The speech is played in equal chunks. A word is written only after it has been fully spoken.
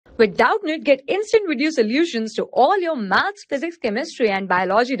With Doubtnut, get instant video solutions to all your maths, physics, chemistry, and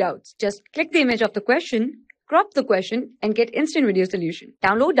biology doubts. Just click the image of the question, crop the question, and get instant video solution.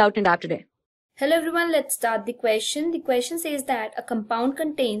 Download Doubtnut app today. Hello everyone, let's start the question. The question says that a compound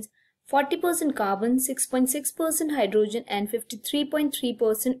contains 40% carbon, 6.6% hydrogen, and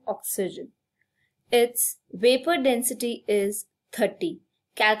 53.3% oxygen. Its vapor density is 30.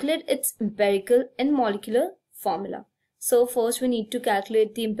 Calculate its empirical and molecular formula. So first we need to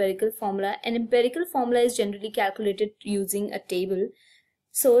calculate the empirical formula. An empirical formula is generally calculated using a table.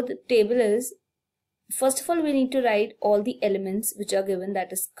 So the table is, first of all we need to write all the elements which are given,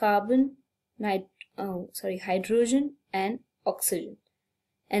 that is carbon, hydrogen and oxygen.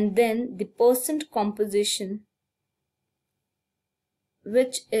 And then the percent composition,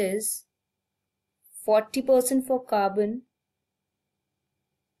 which is 40% for carbon,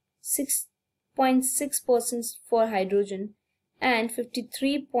 6.6% for hydrogen, and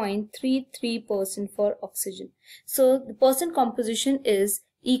 53.33% for oxygen. So the percent composition is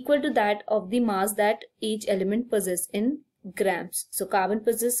equal to that of the mass that each element possesses in grams. So carbon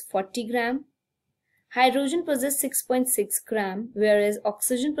possesses 40 gram, hydrogen possesses 6.6 gram, whereas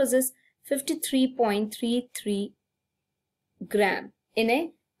oxygen possesses 53.33 gram in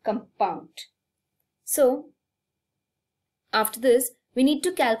a compound. So after this, we need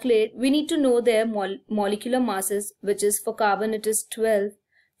to know their molecular masses, which is for carbon it is 12,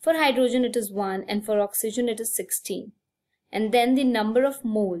 for hydrogen it is 1, and for oxygen it is 16. And then the number of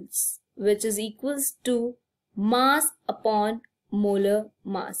moles, which is equals to mass upon molar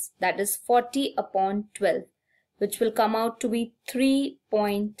mass, that is 40 upon 12, which will come out to be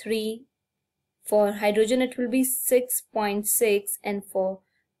 3.3. For hydrogen it will be 6.6, and for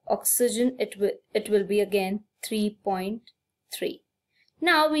oxygen it will be again 3.3.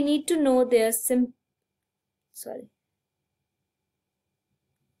 Now we need to know their simplest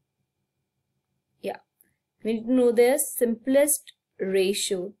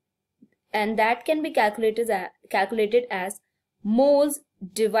ratio, and that can be calculated as moles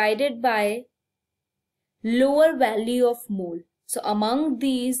divided by lower value of mole. So among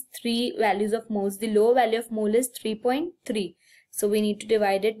these three values of moles, the lower value of mole is 3.3. So we need to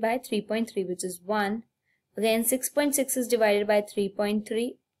divide it by 3.3, which is 1. Again 6.6 is divided by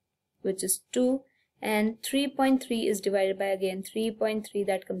 3.3, which is 2, and 3.3 is divided by again 3.3,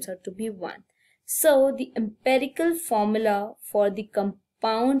 that comes out to be 1. So the empirical formula for the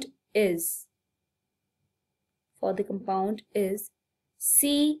compound is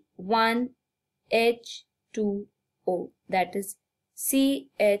C1H2O, that is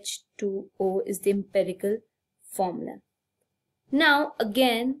CH2O is the empirical formula. Now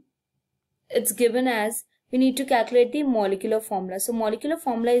again it's given as we need to calculate the molecular formula. So molecular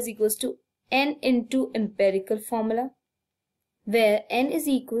formula is equals to N into empirical formula, where N is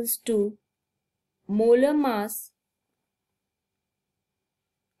equals to molar mass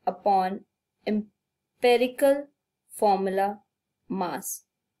upon empirical formula mass.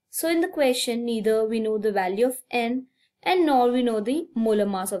 So in the question, neither we know the value of N and nor we know the molar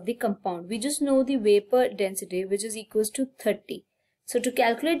mass of the compound. We just know the vapor density, which is equals to 30. So to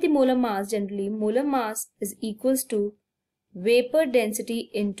calculate the molar mass, generally molar mass is equals to vapor density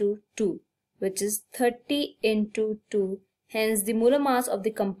into 2, which is 30 into 2. Hence the molar mass of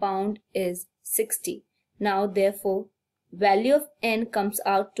the compound is 60. Now therefore value of N comes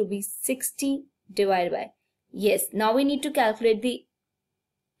out to be 60 divided by, yes, now we need to calculate the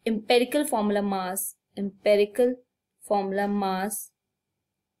empirical formula mass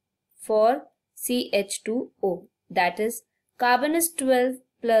for CH2O, that is carbon is 12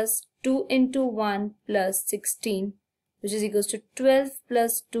 plus 2 into 1 plus 16, which is equals to 12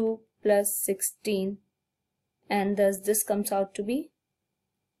 plus 2 plus 16, and thus this comes out to be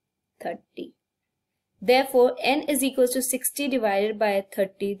 30. Therefore N is equals to 60 divided by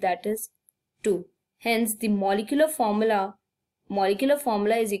 30, that is 2. Hence the molecular formula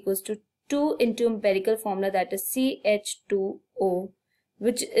is equals to 2 into empirical formula, that is CH2O,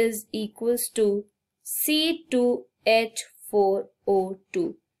 which is equals to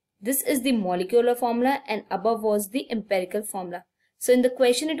C2H4O2. This is the molecular formula, and above was the empirical formula. So in the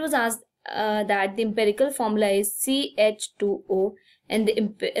question it was asked that the empirical formula is CH2O and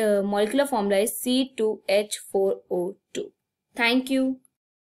the molecular formula is C2H4O2. Thank you.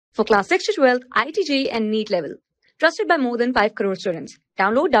 For class 6 to 12, IIT JEE and NEET level. Trusted by more than 5 crore students.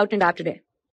 Download Doubtnut app today.